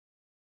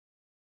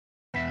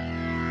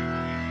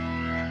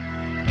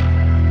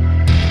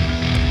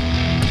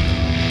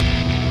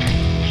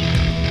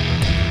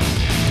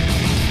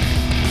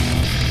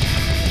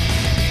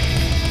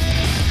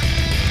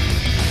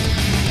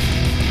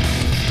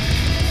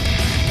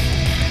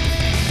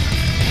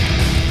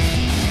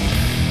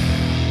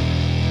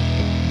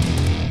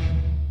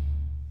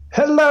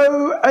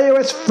Hello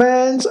AOS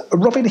fans,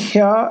 Robin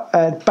here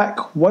and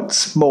back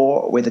once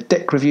more with a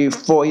deck review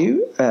for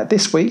you.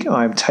 This week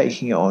I'm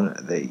taking on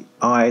the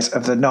Eyes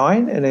of the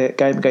Nine in a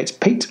game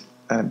against Pete.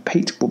 And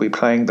Pete will be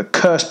playing the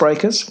Curse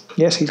Breakers.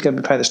 Yes, he's going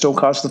to be playing the Storm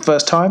cards for the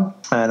first time.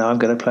 And I'm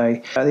going to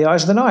play the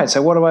Eyes of the Nine.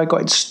 So what have I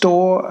got in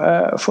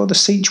store for the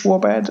Siege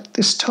Warband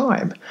this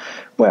time?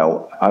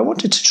 Well, I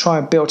wanted to try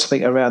and build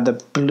something around the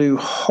Blue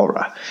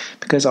Horror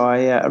because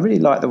I really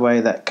like the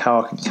way that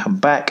card can come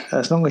back.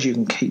 As long as you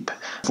can keep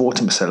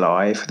Vortimus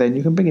alive, then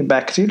you can bring him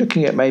back. So you're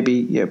looking at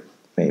maybe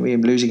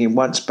him losing him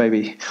once,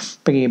 maybe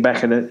bringing him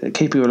back and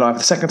keeping him alive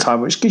the second time,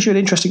 which gives you an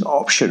interesting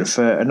option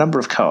for a number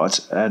of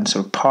cards and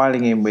sort of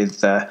piling him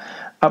with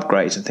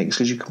upgrades and things,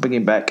 because you can bring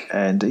him back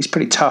and he's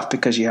pretty tough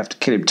because you have to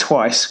kill him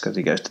twice because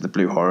he goes to the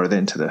Blue Horror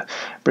then to the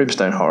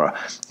Brimstone Horror.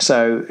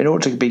 So in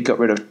order to be got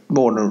rid of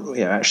more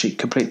than actually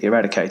completely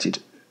eradicated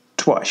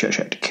twice, you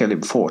actually have to kill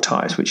him 4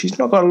 times, which he's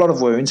not got a lot of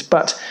wounds,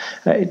 but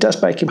it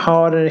does make him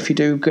hard. And if you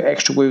do get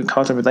extra wound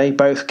cards, they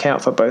both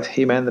count for both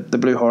him and the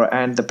Blue Horror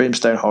and the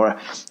Brimstone Horror.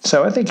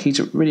 So I think he's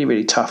really,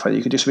 really tough, and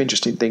you can do some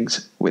interesting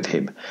things with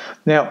him.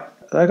 Now,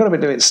 I got a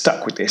bit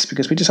stuck with this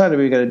because we decided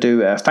we were going to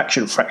do a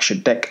faction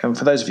fraction deck, and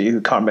for those of you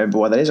who can't remember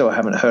what that is or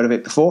haven't heard of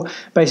it before,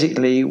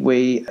 basically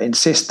we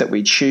insist that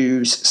we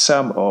choose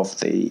some of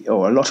the,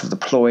 or a lot of the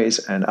ploys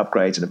and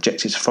upgrades and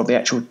objectives from the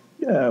actual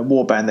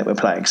warband that we're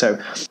playing. So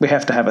we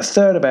have to have a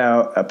third of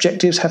our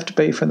objectives have to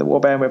be from the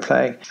warband we're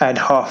playing, and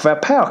half of our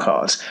power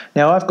cards.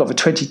 Now I've got for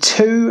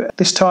 22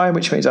 this time,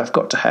 which means I've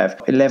got to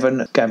have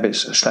 11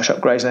 gambits /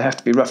 upgrades, and they have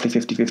to be roughly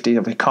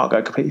 50-50. We can't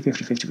go completely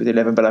 50-50 with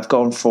 11, but I've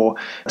gone for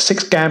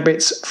 6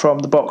 gambits from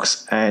the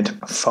box and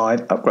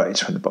 5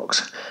 upgrades from the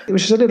box,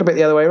 which is a little bit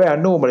the other way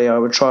around. Normally I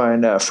would try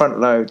and front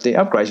load the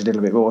upgrades a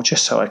little bit more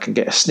just so I can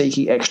get a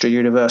sneaky extra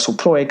universal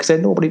ploy, because they're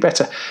normally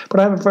better.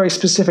 But I have a very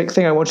specific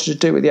thing I wanted to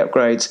do with the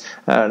upgrades,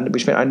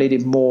 which meant I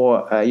needed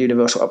more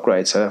universal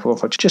upgrades. So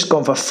I've just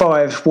gone for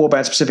 5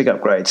 warband specific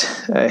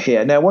upgrades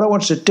here. Now what I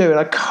wanted to do, and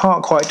I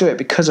can't quite do it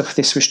because of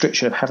this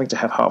restriction of having to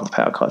have half the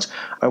power cards,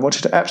 I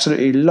wanted to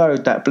absolutely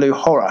load that Blue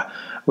Horror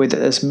with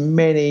as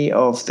many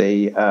of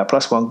the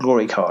 +1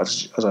 glory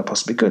cards as I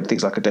possibly could,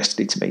 things like a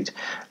Destiny to Meet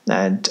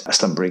and a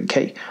Slumbering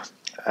Key.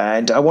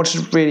 And I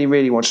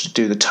really wanted to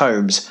do the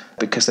tomes,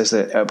 because there's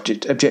an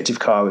objective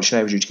card which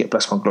enables you to get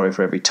 +1 glory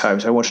for every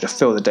tome. So I wanted to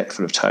fill the deck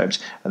full of tomes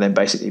and then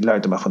basically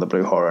load them up on the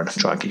Blue Horror and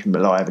try and keep him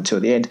alive until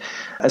the end,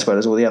 as well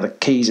as all the other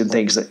keys and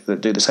things that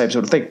do the same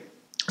sort of thing.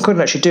 I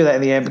couldn't actually do that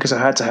in the end because I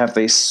had to have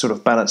this sort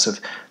of balance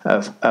of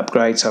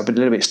upgrades, so I've been a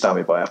little bit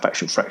stymied by our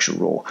faction fractional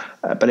rule.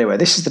 But anyway,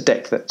 this is the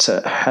deck that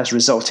has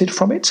resulted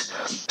from it.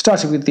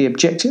 Starting with the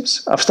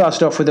objectives, I've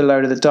started off with a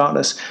load of the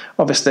darkness.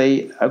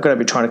 Obviously, I'm going to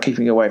be trying to keep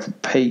him away from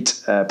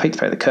Pete. Pete's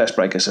playing the Curse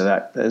Breaker, so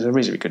that there's a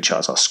reasonably good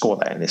chance I'll score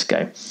that in this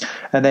game.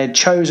 And then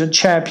Chosen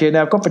Champion.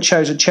 Now, I've gone for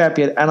Chosen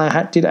Champion, and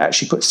I did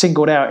actually put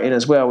Singled Out in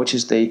as well, which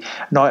is the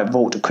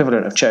Nightvault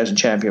equivalent of Chosen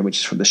Champion, which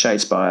is from the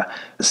Shadespire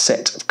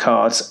set of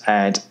cards,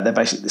 and they're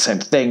basically the same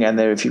thing. And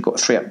there, if you've got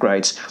 3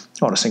 upgrades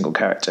on a single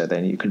character,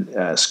 then you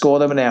can score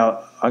them. Now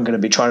I'm going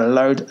to be trying to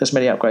load as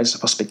many upgrades as I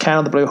possibly can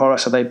on the Blue Horror,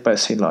 so they both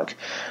seem like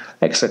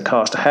excellent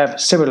cards to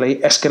have. Similarly,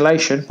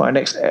 Escalation, my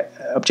next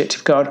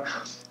objective card,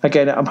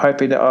 again I'm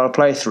hoping that I'll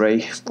play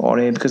 3 on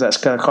him, because that's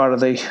kind of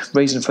the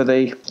reason for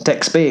the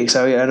decks being.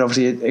 So and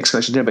obviously Escalation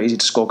is a little bit easy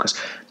to score because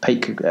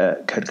Pete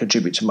can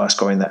contribute to my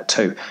scoring that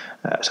too,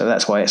 so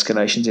that's why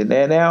Escalation's in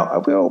there.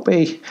 Now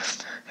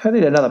I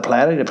need another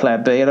plan. I need a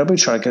plan B, and I'll be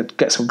trying to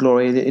get some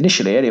glory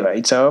initially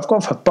anyway. So I've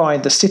gone for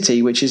Bind the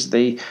City, which is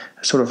the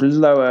sort of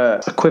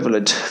lower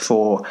equivalent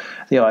for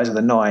the Eyes of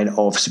the Nine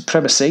of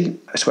Supremacy.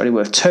 It's only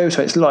worth 2,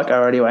 so it's like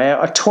our only way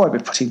out. I toyed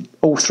with putting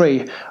all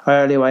 3 our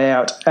only way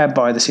out and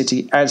Bind the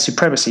City and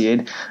Supremacy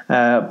in,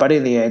 but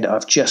in the end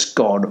I've just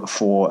gone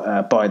for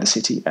Bind the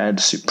City and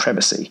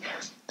Supremacy.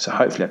 So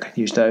hopefully I can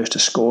use those to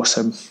score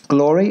some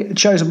glory.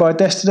 Chosen by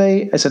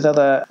Destiny is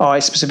another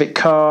eye-specific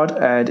card,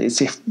 and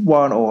it's if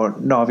 1 or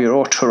Navia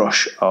or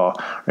Turosh are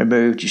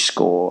removed, you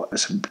score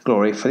some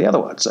glory for the other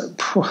one. So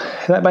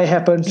that may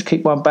happen.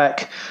 Keep 1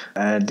 back,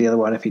 and the other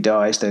one, if he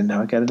dies, then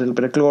I get a little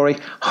bit of glory.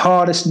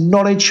 Hardest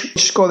Knowledge.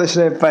 Score this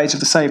in every phase of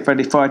the same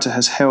friendly fighter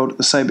has held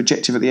the same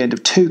objective at the end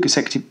of 2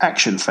 consecutive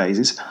action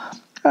phases.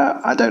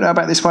 I don't know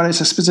about this one. It's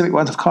a specific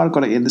one. I've kind of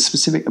got it in. The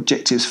specific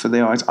objectives for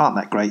the eyes aren't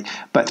that great.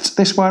 But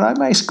this one, I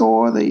may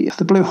score the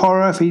Blue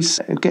Horror if he's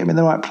get him in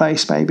the right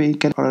place, maybe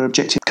get on an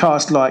objective.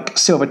 Cards like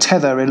Silver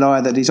Tether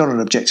rely that he's on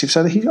an objective,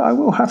 so I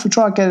will have to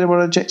try and get him on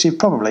an objective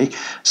probably.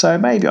 So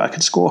maybe I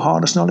can score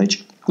Hardest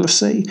Knowledge. We'll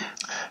see.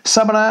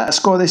 Summoner,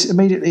 score this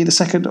immediately the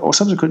second or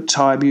subsequent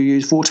time you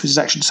use Vortimus'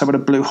 action to summon a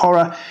Blue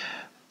Horror.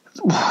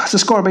 It's a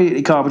score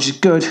immediately card, which is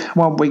good.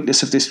 One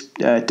weakness of this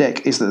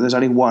deck is that there's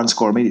only 1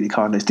 score immediately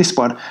card, and it's this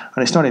one, and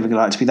it's not even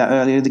like to be that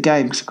early in the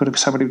game because I've got to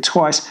summon him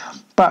twice.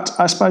 But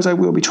I suppose I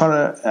will be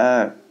trying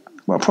to,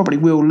 probably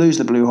will lose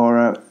the Blue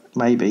Horror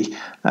maybe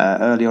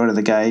early on in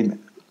the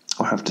game.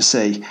 I'll have to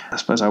see. I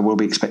suppose I will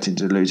be expecting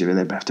to lose him and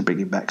then have to bring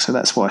him back. So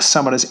that's why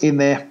Summoner's in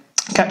there.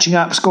 Catching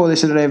up, score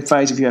this in an end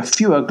phase if you have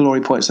fewer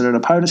glory points than an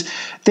opponent.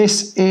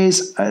 This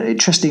is an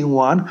interesting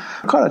one.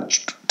 I'm kind of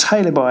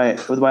tailored by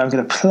it with the way I'm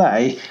going to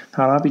play,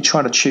 and I'll be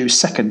trying to choose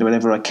second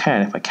whenever I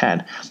can, if I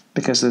can,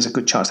 because there's a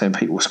good chance then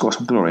Pete will score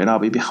some glory and I'll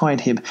be behind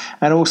him.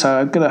 And also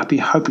I'm going to be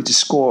hoping to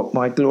score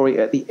my glory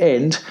at the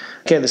end.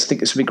 Again, I think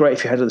this would be great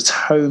if you had the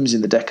tomes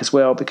in the deck as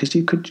well, because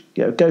you could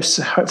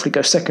hopefully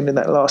go second in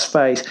that last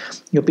phase.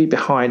 You'll be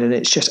behind, and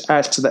it just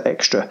adds to the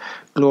extra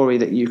glory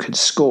that you can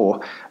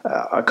score.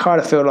 I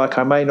kind of feel like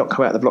I may not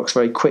come out of the blocks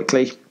very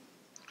quickly,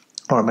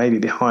 or I may be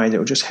behind. It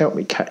will just help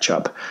me catch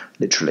up,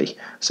 literally.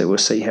 So we'll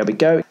see how we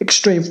go.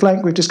 Extreme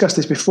flank, we've discussed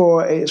this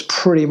before. It's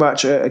pretty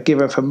much a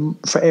given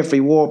for every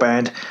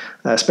warband,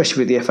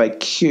 especially with the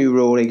FAQ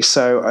ruling.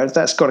 So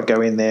that's got to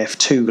go in there for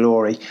 2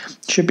 glory.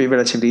 Should be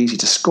relatively easy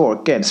to score,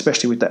 again,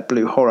 especially with that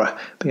blue horror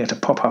being able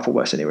to pop up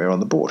almost anywhere on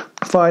the board.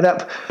 Fired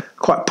up,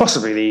 quite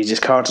possibly the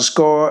easiest card to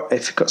score.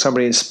 If you've got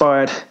somebody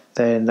inspired,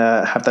 then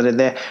have that in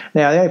there.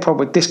 Now, the only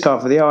problem with this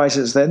card for the eyes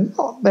is then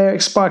their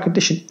expire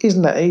condition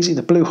isn't that easy.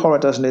 The blue horror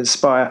doesn't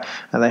inspire,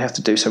 and they have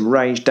to do some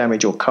range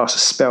damage or cast a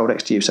spell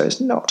next to you, so it's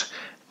not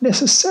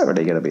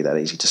necessarily going to be that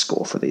easy to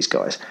score for these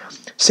guys.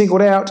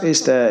 Singled out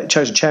is the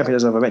chosen champion,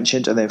 as I've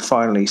mentioned, and then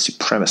finally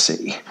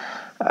supremacy.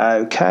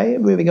 Okay,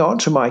 moving on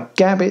to my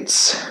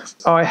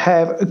Gambits. I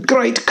have a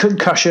great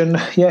concussion.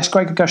 Yes,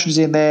 great concussion is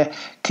in there.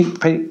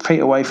 Keep Pete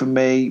away from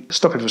me.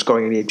 Stop him from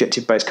scoring any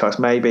objective-based cards,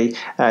 maybe.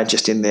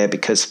 Just in there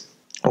because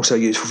also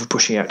useful for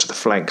pushing out to the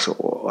flanks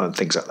or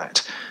things like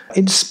that.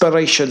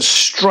 Inspiration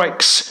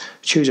strikes.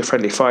 Choose a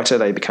friendly fighter.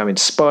 They become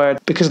inspired.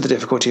 Because of the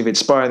difficulty of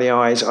inspiring the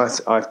eyes,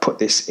 I've put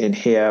this in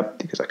here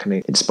because I can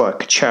inspire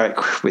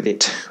Kacharik with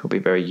it. It will be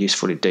very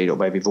useful indeed, or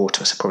maybe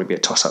Vortimus. It'll probably be a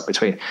toss-up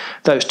between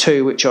those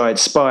two, which I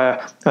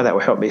inspire, and that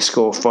will help me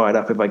score fired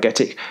up if I get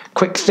it.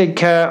 Quick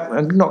thinker.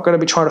 I'm not going to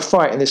be trying to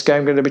fight in this game.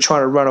 I'm going to be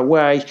trying to run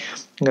away.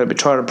 I'm going to be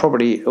trying to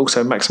probably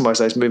also maximise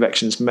those move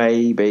actions,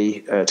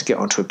 maybe, to get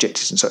onto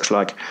objectives and such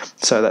like.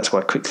 So that's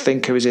why Quick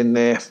Thinker is in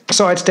there.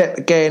 Sidestep,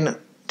 again,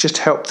 just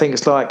to help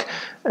things like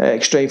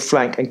extreme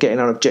flank and getting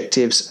on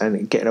objectives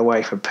and getting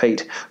away from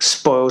Pete.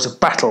 Spoils of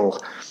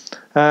Battle.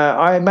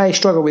 I may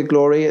struggle with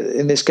glory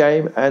in this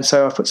game, and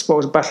so I've put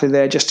Spoils of Battle in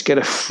there just to get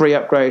a free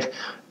upgrade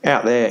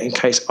out there in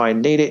case I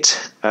need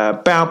it.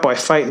 Bound by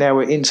Fate. Now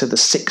we're into the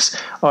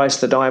 6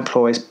 Eyes of the Nine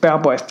employs.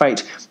 Bound by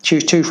Fate.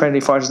 Choose 2 friendly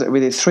fighters that are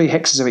within 3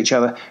 hexes of each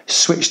other.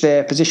 Switch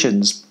their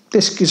positions.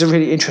 This is a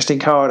really interesting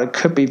card and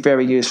could be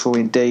very useful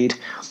indeed.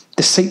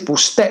 Deceitful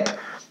Step.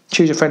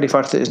 Choose a friendly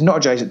fighter that is not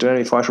adjacent to an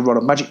enemy fighter. Roll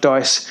a magic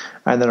dice,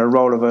 and then a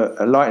roll of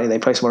a lightning. They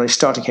place them on a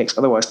starting hex.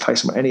 Otherwise,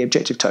 place them on any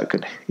objective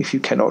token. If you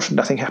cannot,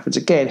 nothing happens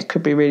again. It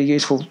could be really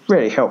useful,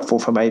 really helpful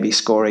for maybe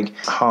scoring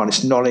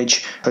Harness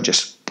Knowledge, or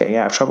just getting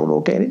out of trouble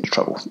or getting into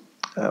trouble.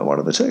 One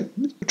of the two.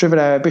 Driven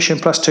Ambition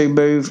 +2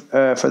 move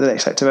for the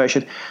next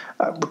activation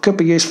could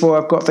be useful.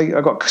 I've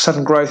got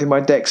sudden growth in my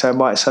deck, so I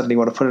might suddenly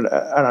want to put an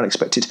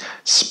unexpected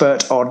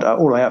spurt on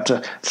all the way up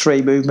to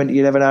 3 movement.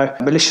 You never know.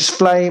 Malicious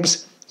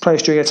Flames.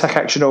 Placed during attack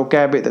action or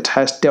gambit that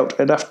has dealt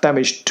enough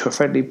damage to a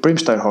friendly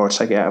Brimstone Horror to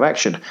take it out of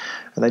action,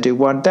 and they do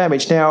 1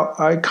 damage. Now,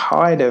 I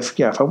kind of,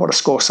 if I want to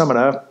score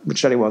Summoner, which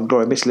is only 1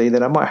 glory, admittedly,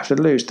 then I might have to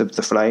lose the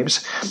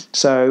flames.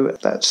 So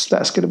that's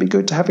going to be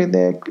good to have in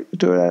there.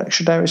 Do an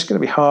extra damage. It's going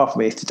to be hard for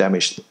me to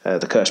damage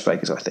the Curse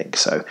Breakers, I think.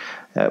 So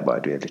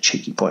might do a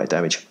cheeky point of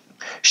damage.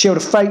 Shield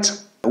of Fate.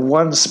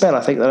 1 spell,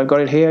 I think, that I've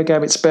got in here.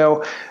 Gambit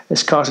spell.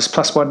 This card is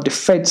 +1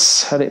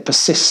 defense, and it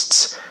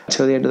persists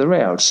until the end of the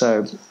round.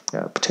 So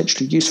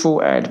potentially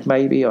useful, and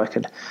maybe I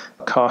can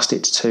cast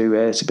it to.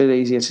 It's a bit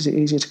easier. Is it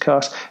easier to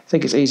cast? I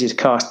think it's easier to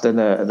cast than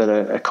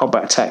a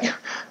combat attack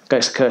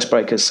against the Curse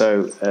Breakers.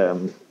 So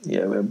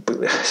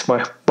it's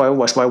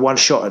almost my one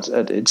shot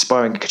at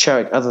inspiring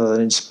Kacharik, other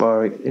than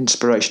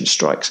inspiration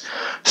strikes.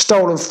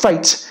 Stolen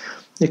Fate.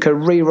 You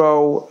can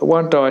re-roll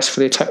 1 dice for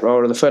the attack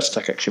roll of the first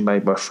attack action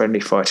made by a friendly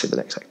fighter at the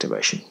next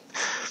activation.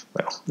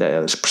 Well,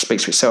 that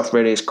speaks for itself,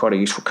 really. It's quite a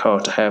useful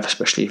card to have,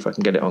 especially if I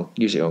can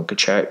use it on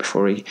Kacharik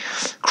before he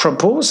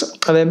crumples.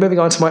 And then moving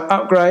on to my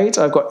upgrades,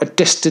 I've got a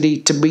Destiny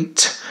to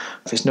Meet.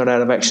 If it's not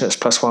out of action, it's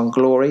 +1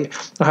 glory.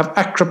 I have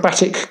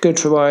Acrobatic, good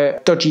for my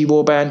dodgy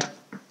warband,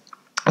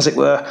 as it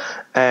were,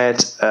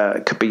 and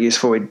it could be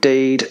useful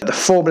indeed. The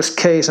Formless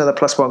Key is another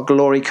 +1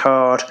 glory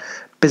card.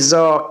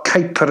 Bizarre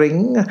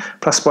Capering,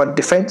 +1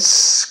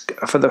 defense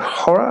for the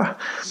horror.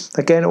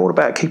 Again, all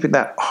about keeping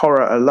that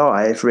horror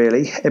alive,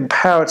 really.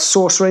 Empowered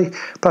Sorcery,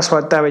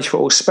 +1 damage for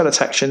all spell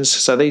attack actions.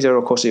 So these are,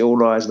 of course, the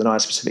All Eyes of the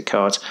Nine specific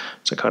cards.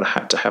 So I kind of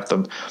had to have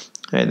them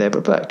in there,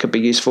 but that could be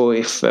useful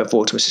if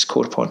Vortimus is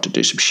called upon to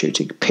do some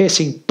shooting.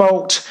 Piercing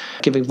Bolt,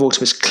 giving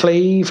Vortimus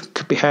Cleave,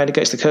 could be handy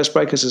against the Curse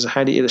Breakers. There's a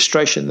handy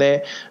illustration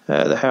there,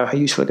 how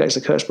useful against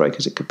the Curse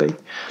Breakers it could be.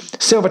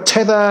 Silver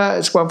Tether,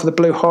 it's 1 for the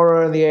blue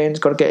horror in the end. It's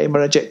got to get him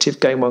an objective,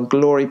 gain 1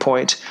 glory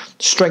point.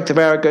 Strength of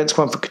Arrogance,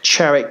 1 for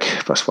Kacharik,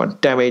 +1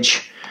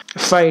 damage.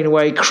 Feign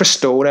Away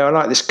Crystal. Now, I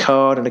like this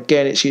card, and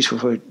again, it's useful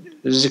for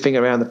zipping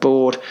around the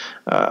board.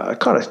 I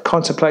kind of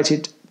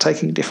contemplated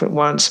taking different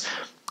ones.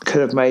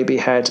 Could have maybe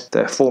had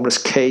the Formless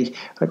Key.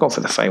 I've gone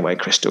for the Fameway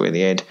Crystal in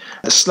the end.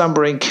 The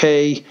Slumbering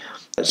Key.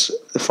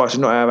 The fighter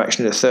not out of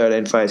action in the third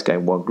end phase,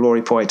 gain 1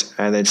 glory point,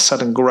 and then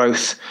Sudden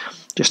Growth,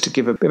 just to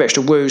give a bit of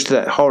extra wounds to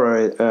that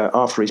horror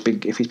after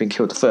if he's been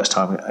killed the first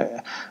time,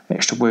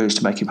 extra wounds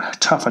to make him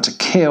tougher to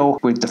kill.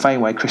 With the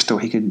Fameway Crystal,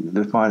 the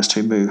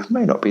 -2 move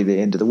may not be the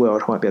end of the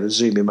world. I might be able to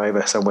zoom him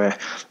over somewhere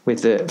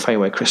with the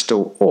Fameway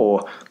Crystal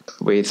or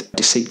with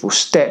Deceitful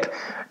Step.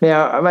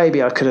 Now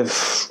maybe I could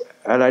have.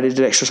 And I did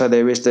an extra, so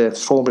there is the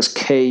Formless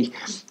Key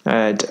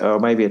or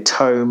maybe a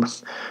Tome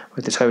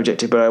with the Tome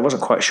objective, but I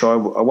wasn't quite sure.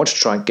 I wanted to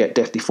try and get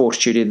Deathly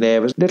Fortitude in there. I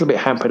was a little bit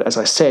hampered, as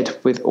I said,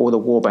 with all the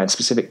Warband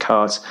specific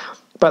cards.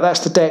 But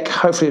that's the deck.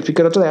 Hopefully it'll be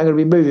good. I don't think I'm going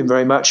to be moving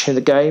very much in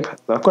the game.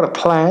 I've got a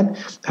plan.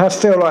 I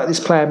feel like this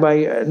plan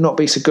may not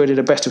be so good in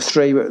a best of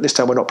 3, but this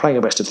time we're not playing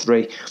a best of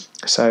 3.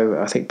 So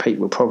I think Pete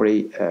will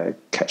probably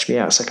catch me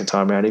out second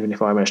time around, even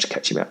if I manage to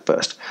catch him out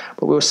first.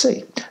 But we'll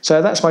see.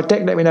 So that's my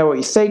deck. Let me know what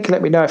you think.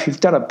 Let me know if you've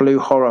done a blue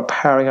horror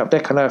powering up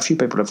deck. I know a few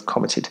people have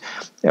commented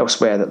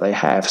elsewhere that they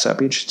have, so I'd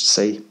be interested to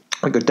see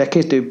a good deck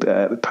is. Do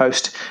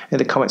post in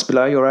the comments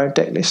below your own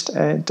deck list,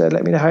 and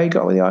let me know how you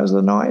got with the Eyes of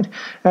the Nine.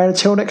 And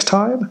until next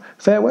time,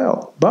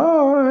 farewell.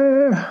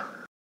 Bye.